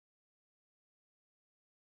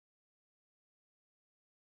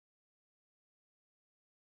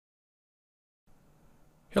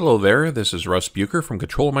Hello there, this is Russ Bucher from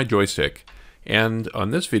ControlMyJoystick, and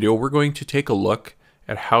on this video we're going to take a look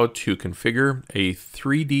at how to configure a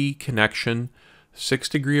 3Dconnexion 6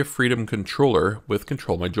 degree of freedom controller with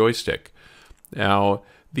ControlMyJoystick. Now,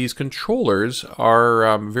 these controllers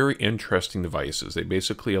are very interesting devices. They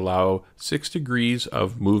basically allow 6 degrees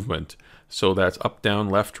of movement. So that's up, down,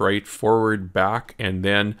 left, right, forward, back, and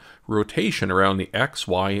then rotation around the X,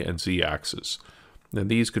 Y, and Z axis. And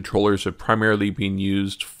these controllers have primarily been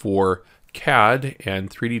used for CAD and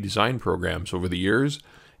 3D design programs over the years.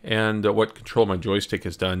 And what ControlMyJoystick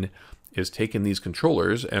has done is taken these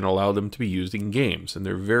controllers and allow them to be used in games. And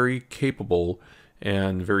they're very capable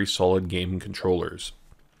and very solid game controllers.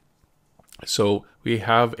 So we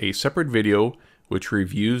have a separate video which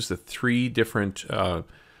reviews the 3 different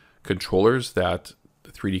controllers that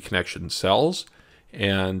the 3Dconnexion sells.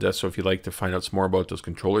 And so if you'd like to find out some more about those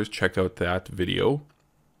controllers, check out that video.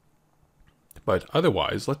 But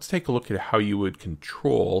otherwise, let's take a look at how you would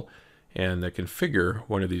control and configure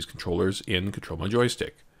one of these controllers in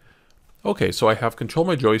ControlMyJoystick. Okay, so I have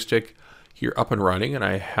ControlMyJoystick here up and running, and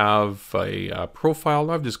I have a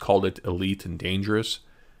profile. I've just called it Elite and Dangerous.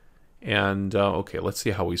 And okay, let's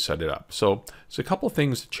see how we set it up. So there's a couple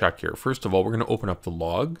things to check here. First of all, we're going to open up the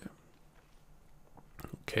log.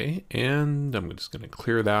 Okay, and I'm just going to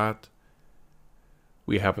clear that.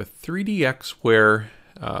 We have a 3DXware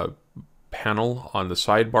panel on the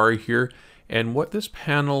sidebar here, and what this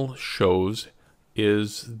panel shows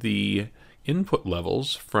is the input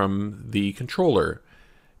levels from the controller,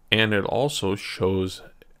 and it also shows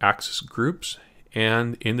axis groups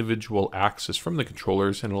and individual axis from the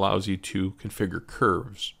controllers and allows you to configure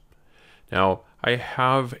curves. Now, I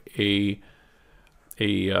have a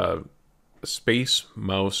Space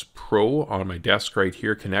Mouse Pro on my desk right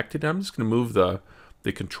here connected. I'm just going to move the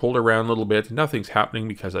controller around a little bit. Nothing's happening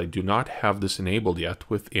because I do not have this enabled yet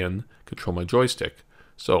within ControlMyJoystick.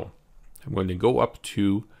 So I'm going to go up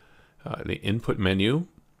to the input menu,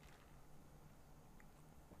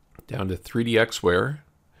 down to 3DXware,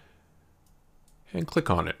 and click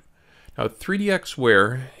on it. Now,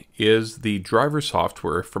 3DXware is the driver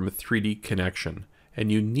software from a 3Dconnexion,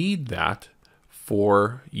 and you need that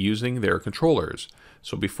for using their controllers.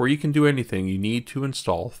 So before you can do anything, you need to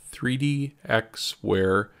install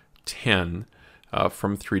 3DXware 10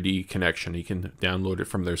 from 3Dconnexion. You can download it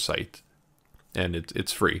from their site, and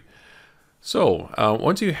it's free. So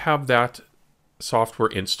once you have that software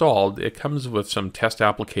installed, it comes with some test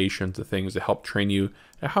applications, the things to help train you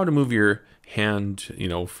how to move your hand,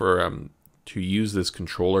 for to use this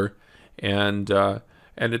controller, and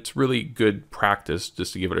it's really good practice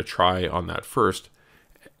just to give it a try on that first.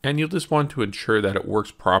 And you'll just want to ensure that it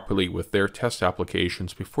works properly with their test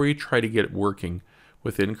applications before you try to get it working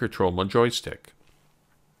within ControlMyJoystick.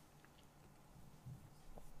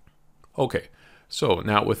 Okay, so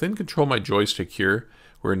now within ControlMyJoystick here,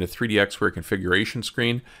 we're in the 3DXware configuration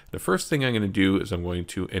screen. The first thing I'm going to do is I'm going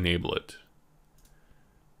to enable it.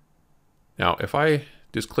 Now, if I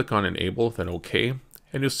just click on enable, then OK,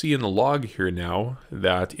 and you'll see in the log here now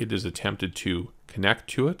that it is attempted to connect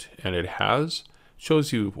to it, and it has.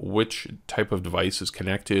 Shows you which type of device is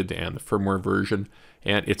connected and the firmware version,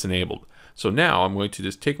 and it's enabled. So now I'm going to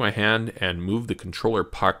just take my hand and move the controller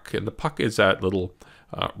puck, and the puck is that little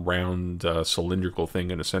round cylindrical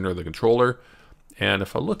thing in the center of the controller. And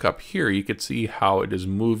if I look up here, you can see how it is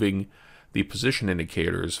moving the position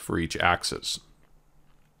indicators for each axis.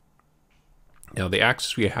 Now, the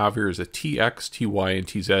axis we have here is a TX, TY, and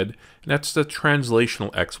TZ, and that's the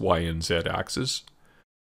translational X, Y, and Z axis.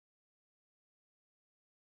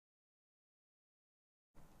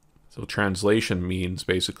 So translation means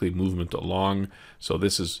basically movement along. So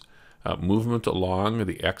this is movement along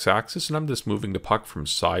the x-axis, and I'm just moving the puck from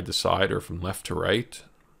side to side or from left to right.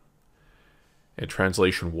 And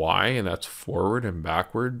translation Y, and that's forward and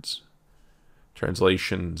backwards.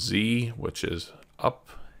 Translation Z, which is up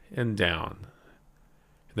and down.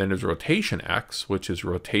 And then there's rotation X, which is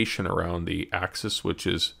rotation around the axis, which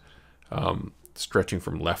is stretching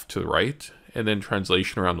from left to the right. And then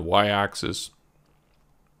translation around the Y-axis,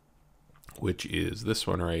 which is this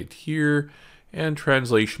one right here, and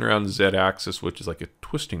translation around the Z-axis, which is like a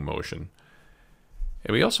twisting motion.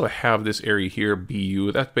 And we also have this area here,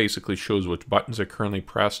 BU, that basically shows which buttons are currently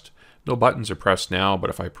pressed. No buttons are pressed now, but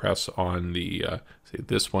if I press on the, say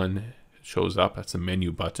this one, it shows up, that's the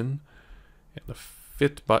menu button, and the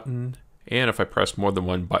fit button, and if I press more than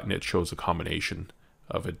one button, it shows a combination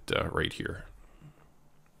of it right here.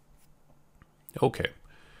 Okay,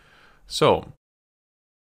 so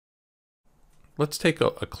let's take a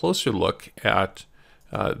closer look at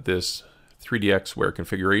this 3DXware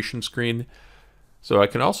configuration screen. So I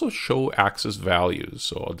can also show axis values.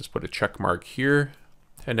 So I'll just put a check mark here.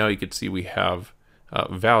 And now you can see we have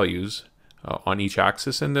values on each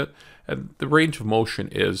axis. And the range of motion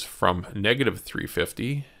is from negative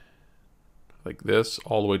 350, like this,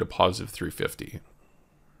 all the way to positive 350.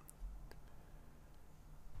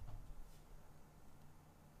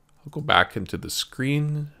 I'll go back into the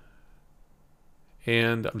screen.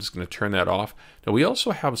 And I'm just going to turn that off. Now we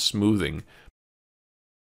also have smoothing.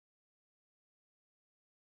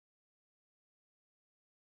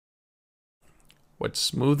 What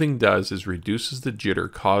smoothing does is reduces the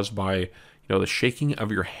jitter caused by the shaking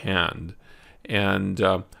of your hand. And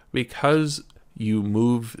because you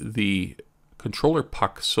move the controller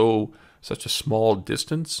puck such a small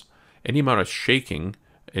distance, any amount of shaking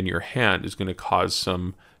in your hand is going to cause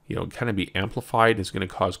some kind of be amplified. Is going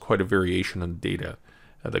to cause quite a variation in data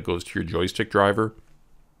that goes to your joystick driver.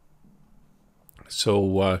 So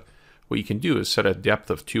what you can do is set a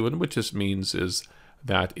depth of 2, and what this means is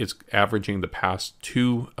that it's averaging the past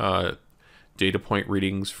 2 data point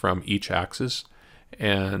readings from each axis,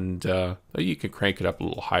 and you can crank it up a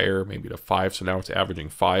little higher, maybe to 5. So now it's averaging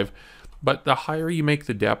 5. But the higher you make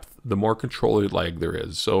the depth, the more controller lag there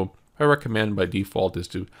is. So I recommend by default is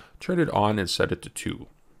to turn it on and set it to 2.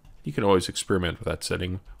 You can always experiment with that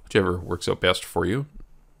setting, whichever works out best for you.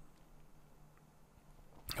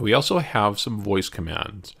 We also have some voice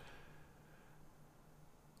commands.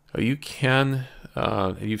 You can,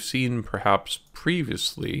 you've seen perhaps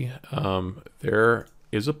previously, there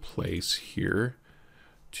is a place here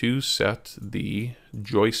to set the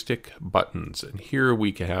joystick buttons. And here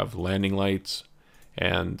we can have landing lights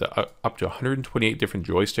and up to 128 different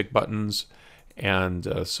joystick buttons.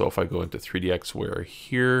 And so if I go into 3DXware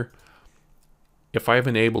here, if I have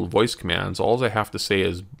enabled voice commands, all I have to say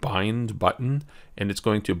is bind button, and it's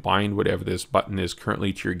going to bind whatever this button is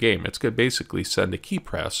currently to your game. It's going to basically send a key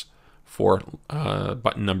press for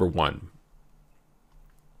button number 1.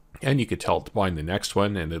 And you could tell it to bind the next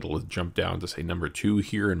one, and it'll jump down to say number 2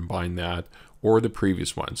 here and bind that, or the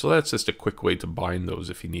previous one. So that's just a quick way to bind those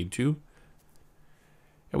if you need to.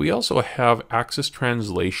 And we also have axis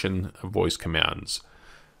translation voice commands.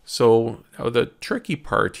 So now the tricky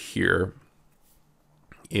part here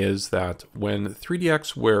is that when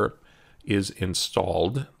 3DXware is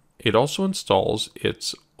installed, it also installs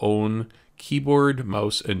its own keyboard,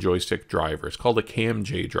 mouse, and joystick driver. It's called a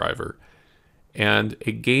KMJ driver. And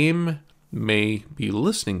a game may be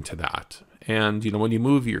listening to that. And when you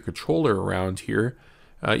move your controller around here,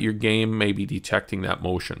 your game may be detecting that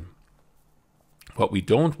motion. What we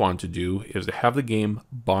don't want to do is to have the game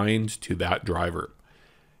bind to that driver.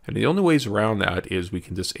 And the only ways around that is we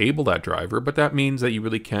can disable that driver, but that means that you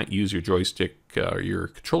really can't use your joystick or your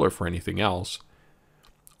controller for anything else.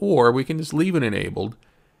 Or we can just leave it enabled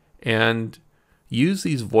and use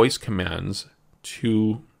these voice commands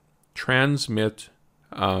to transmit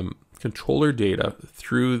controller data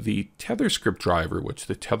through the TetherScript driver, which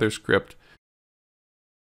the ControlMyJoystick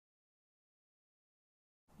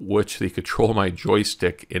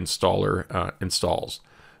installer installs.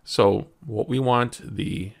 So what we want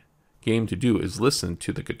the game to do is listen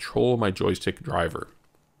to the ControlMyJoystick driver.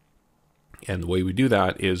 And the way we do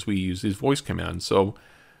that is we use these voice commands. So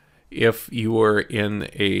if you are in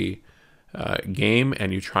a game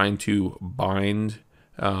and you're trying to bind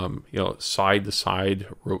side to side,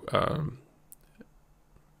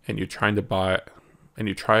 and you're trying to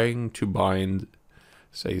bind,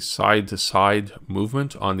 say, side to side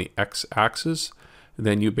movement on the x-axis,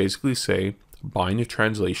 then you basically say bind a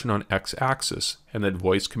translation on x-axis, and that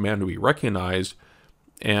voice command will be recognized,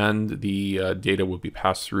 and the data will be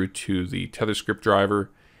passed through to the TetherScript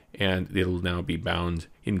driver, and it'll now be bound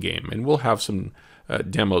in game. And we'll have some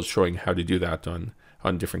demos showing how to do that on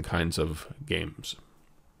different kinds of games.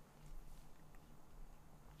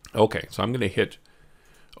 Okay, so I'm going to hit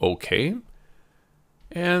OK.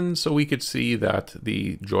 And so we could see that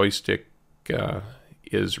the joystick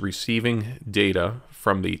is receiving data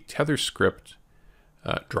from the TetherScript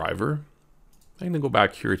driver. I'm going to go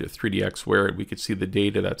back here to 3DXware, and we could see the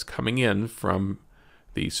data that's coming in from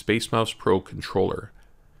the SpaceMouse Pro controller.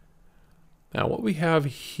 Now what we have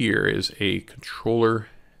here is a controller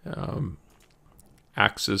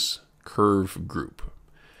axis curve group.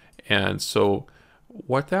 And so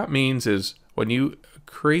what that means is when you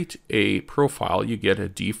create a profile, you get a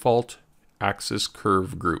default axis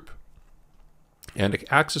curve group. And an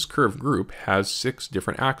axis curve group has 6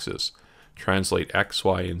 different axes. Translate X,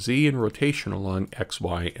 Y, and Z, and rotation along X,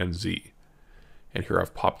 Y, and Z. And here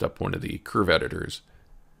I've popped up one of the curve editors.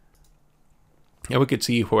 And we could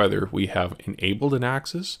see whether we have enabled an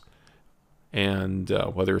axis, and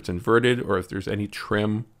whether it's inverted or if there's any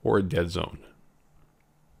trim or a dead zone.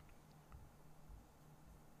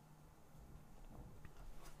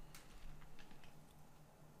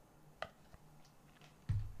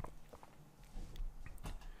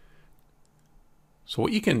 So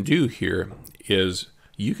what you can do here is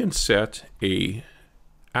you can set a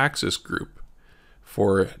axis group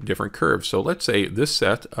for different curves. So let's say this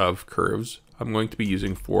set of curves I'm going to be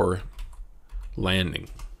using for landing.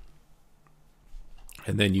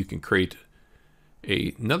 And then you can create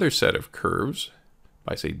another set of curves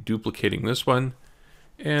by, say, duplicating this one,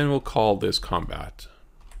 and we'll call this combat.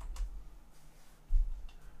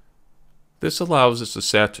 This allows us to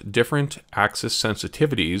set different axis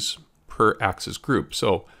sensitivities per axis group.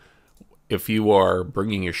 So if you are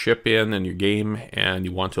bringing your ship in your game and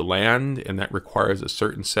you want to land, and that requires a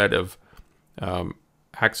certain set of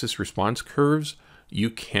axis response curves, you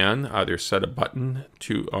can either set a button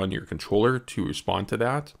on your controller to respond to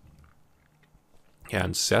that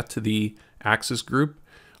and set the axis group,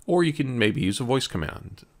 or you can maybe use a voice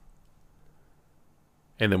command.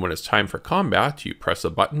 And then when it's time for combat, you press a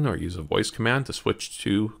button or use a voice command to switch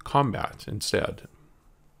to combat instead.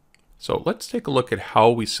 So let's take a look at how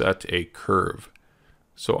we set a curve.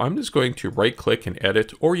 So I'm just going to right click and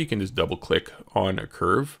edit, or you can just double click on a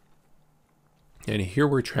curve. And here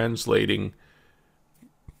we're translating,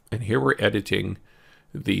 and here we're editing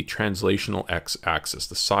the translational x-axis,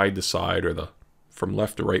 the side to side or the from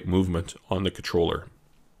left to right movement on the controller.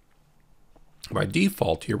 By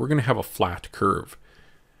default here, we're going to have a flat curve.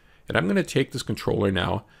 And I'm going to take this controller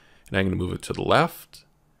now, and I'm going to move it to the left,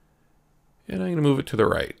 and I'm going to move it to the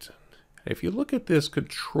right. If you look at this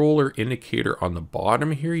controller indicator on the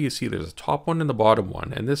bottom here, you see there's a top one and the bottom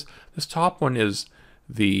one. And this top one is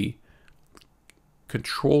the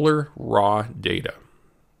controller raw data.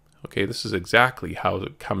 Okay, this is exactly how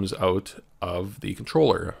it comes out of the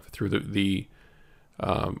controller through the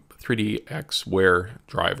 3DXware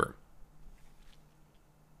driver.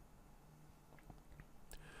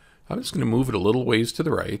 I'm just going to move it a little ways to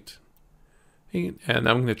the right. And I'm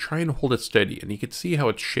going to try and hold it steady. And you can see how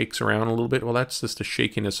it shakes around a little bit. Well, that's just the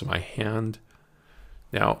shakiness of my hand.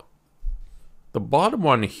 Now, the bottom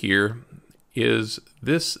one here is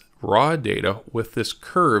this raw data with this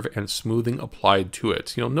curve and smoothing applied to it.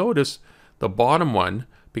 So you'll notice the bottom one,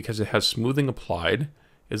 because it has smoothing applied,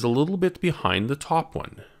 is a little bit behind the top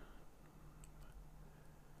one.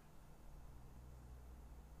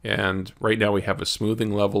 And right now we have a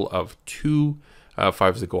smoothing level of 2. If I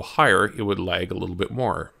was to go higher, it would lag a little bit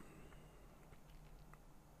more.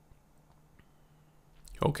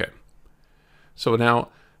 Okay. So now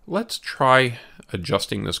let's try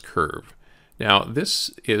adjusting this curve. Now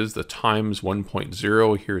this is the times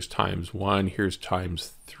 1.0. Here's times 1. Here's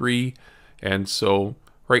times 3. And so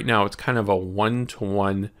right now it's kind of a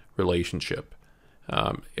 1-to-1 relationship.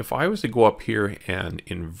 If I was to go up here and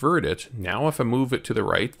invert it, now if I move it to the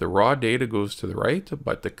right, the raw data goes to the right,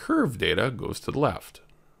 but the curve data goes to the left.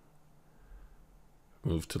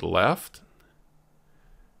 Move to the left.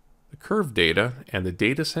 The curve data and the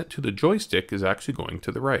data sent to the joystick is actually going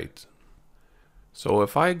to the right. So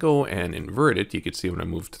if I go and invert it, you can see when I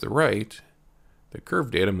move to the right, the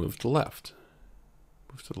curve data moves to the left.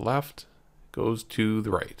 Moves to the left, goes to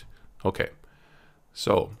the right. Okay,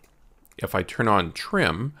 so if I turn on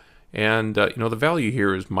trim, and the value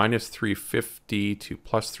here is minus 350 to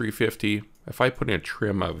plus 350. If I put in a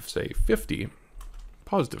trim of, say, 50,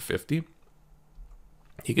 positive 50,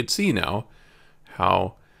 you can see now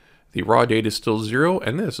how the raw data is still 0,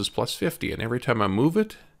 and this is plus 50. And every time I move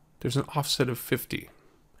it, there's an offset of 50.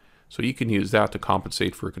 So you can use that to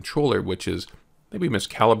compensate for a controller which is maybe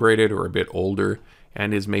miscalibrated or a bit older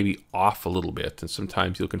and is maybe off a little bit. And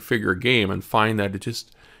sometimes you'll configure a game and find that it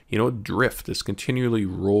just, drift is continually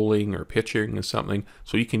rolling or pitching or something.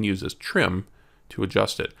 So you can use this trim to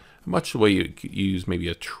adjust it, much the way you use maybe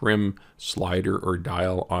a trim slider or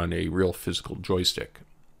dial on a real physical joystick.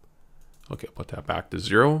 Okay, I'll put that back to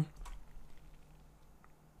 0.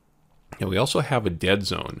 And we also have a dead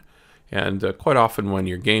zone. And quite often when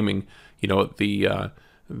you're gaming,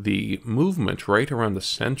 the movement right around the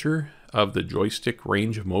center of the joystick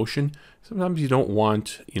range of motion, sometimes you don't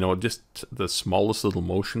want, just the smallest little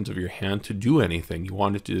motions of your hand to do anything. You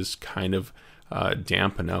want it to just kind of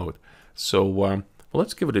dampen out. So well,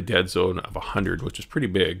 let's give it a dead zone of 100, which is pretty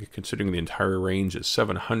big considering the entire range is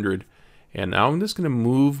 700. And now I'm just going to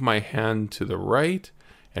move my hand to the right,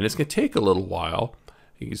 and it's going to take a little while.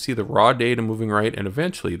 You can see the raw data moving right, and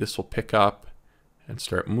eventually this will pick up and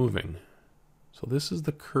start moving. So this is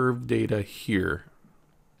the curve data here.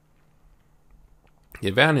 The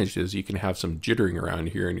advantage is you can have some jittering around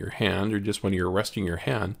here in your hand or just when you're resting your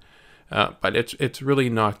hand, but it's really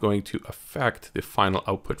not going to affect the final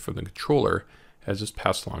output from the controller as it's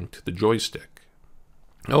passed along to the joystick.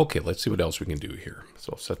 Okay, let's see what else we can do here.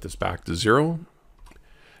 So I'll set this back to 0.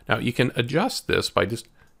 Now you can adjust this by just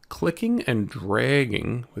clicking and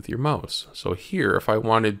dragging with your mouse. So here, if I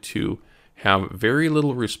wanted to have very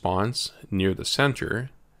little response near the center,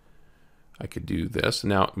 I could do this.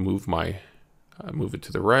 Now move it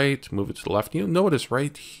to the right, move it to the left. You'll notice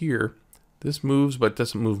right here, this moves but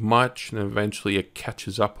doesn't move much, and eventually it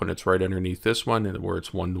catches up when it's right underneath this one and where it's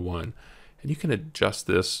 1-to-1. And you can adjust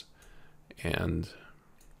this and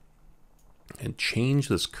change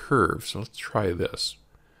this curve. So let's try this.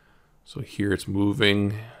 So here it's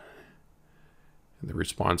moving, and the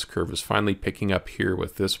response curve is finally picking up here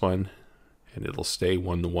with this one, and it'll stay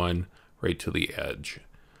 1-to-1 right to the edge.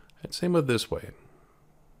 And same with this way.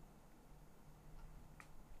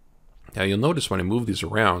 Now you'll notice when I move these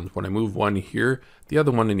around, when I move one here, the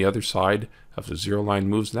other one on the other side of the 0 line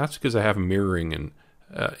moves, and that's because I have mirroring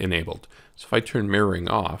enabled. So if I turn mirroring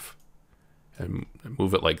off and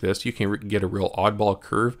move it like this, you can get a real oddball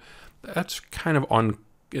curve. That's kind of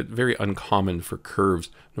very uncommon for curves.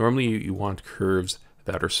 Normally you want curves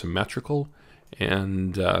that are symmetrical,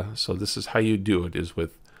 and so this is how you do it, is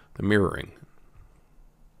with the mirroring.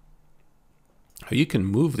 You can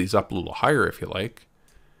move these up a little higher if you like,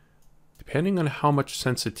 depending on how much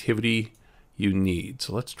sensitivity you need.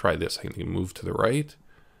 So let's try this. I can move to the right,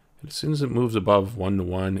 and as soon as it moves above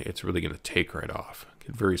 1-to-1, it's really going to take right off,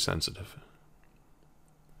 get very sensitive.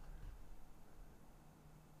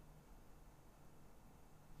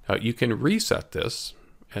 Now you can reset this,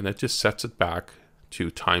 and it just sets it back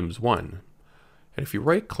to ×1. And if you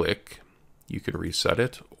right click, you can reset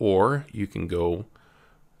it, or you can go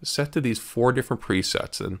set to these 4 different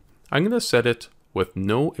presets. And I'm going to set it with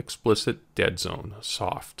no explicit dead zone,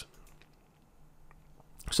 soft.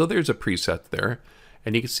 So there's a preset there,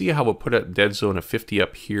 and you can see how we'll put a dead zone of 50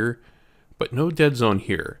 up here, but no dead zone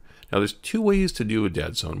here. Now there's 2 ways to do a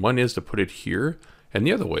dead zone. One is to put it here, and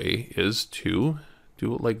the other way is to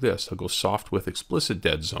do it like this. I'll go soft with explicit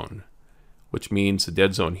dead zone, which means the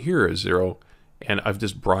dead zone here is 0, and I've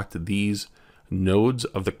just brought these nodes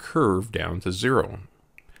of the curve down to 0.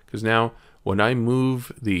 Because now when I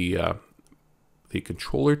move the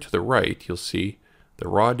controller to the right, you'll see the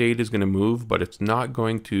raw data is going to move, but it's not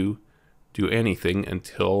going to do anything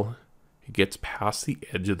until it gets past the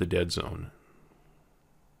edge of the dead zone.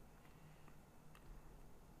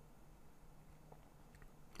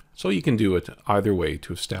 So you can do it either way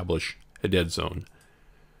to establish a dead zone.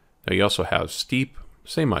 Now you also have steep,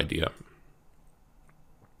 same idea.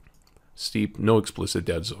 Steep, no explicit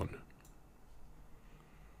dead zone.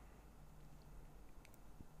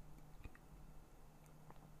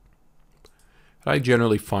 I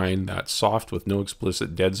generally find that soft with no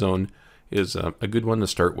explicit dead zone is a good one to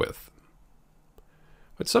start with.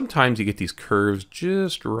 But sometimes you get these curves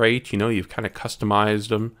just right, you've kind of customized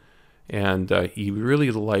them, and you really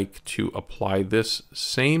like to apply this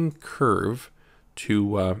same curve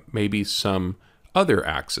to maybe some other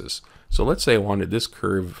axis. So let's say I wanted this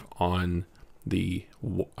curve on the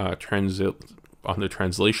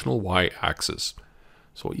translational y-axis.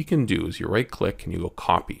 So what you can do is you right-click and you go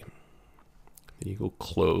copy. Then you go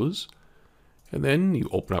close, and then you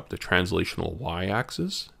open up the translational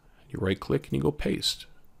y-axis. You right-click and you go paste.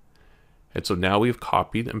 And so now we've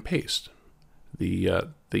copied and pasted the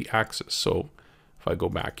axis. So if I go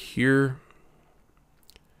back here,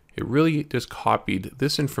 it really just copied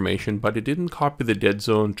this information, but it didn't copy the dead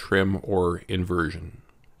zone, trim, or inversion.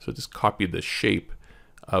 So it just copied the shape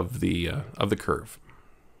of the curve.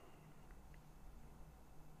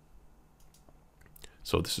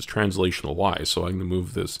 So this is translational Y. So I'm going to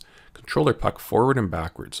move this controller puck forward and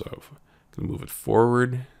backwards. So I'm going to move it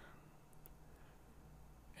forward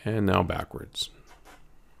and now backwards.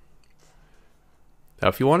 Now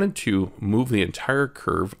if you wanted to move the entire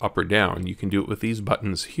curve up or down, you can do it with these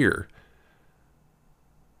buttons here.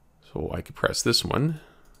 So I could press this one,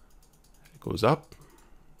 it goes up,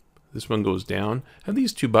 this one goes down, and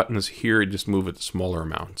these 2 buttons here just move it smaller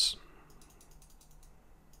amounts.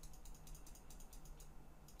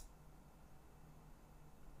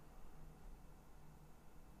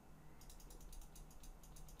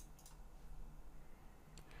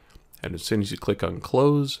 And as soon as you click on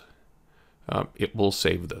close, it will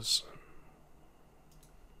save this.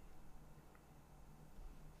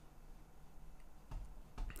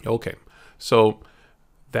 Okay, so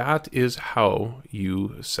that is how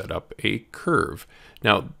you set up a curve.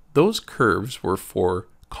 Now, those curves were for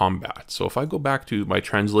combat. So if I go back to my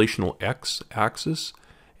translational x-axis,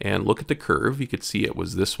 and look at the curve, you could see it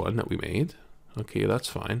was this one that we made. Okay, that's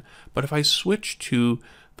fine. But if I switch to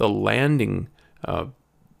the landing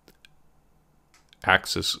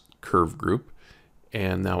axis curve group,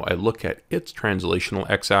 and now I look at its translational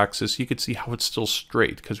x-axis, you could see how it's still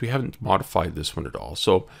straight because we haven't modified this one at all.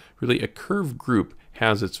 So really a curve group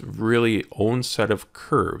has its really own set of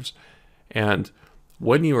curves. And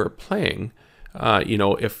when you are playing, you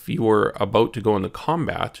know, if you were about to go into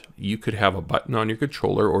combat, you could have a button on your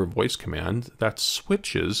controller or a voice command that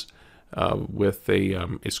switches with a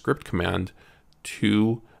script command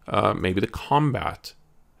to maybe the combat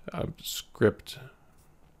script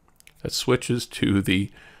that switches to the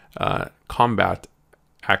combat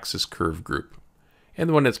axis curve group.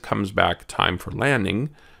 And when it comes back time for landing,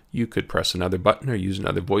 you could press another button or use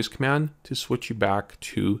another voice command to switch you back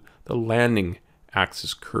to the landing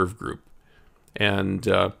axis curve group. And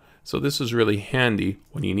so this is really handy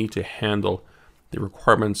when you need to handle the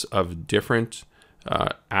requirements of different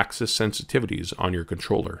axis sensitivities on your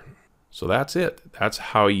controller. So that's it. That's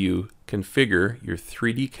how you configure your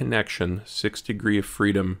 3Dconnexion 6 degree of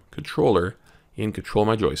freedom controller in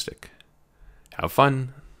ControlMyJoystick. Have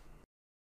fun.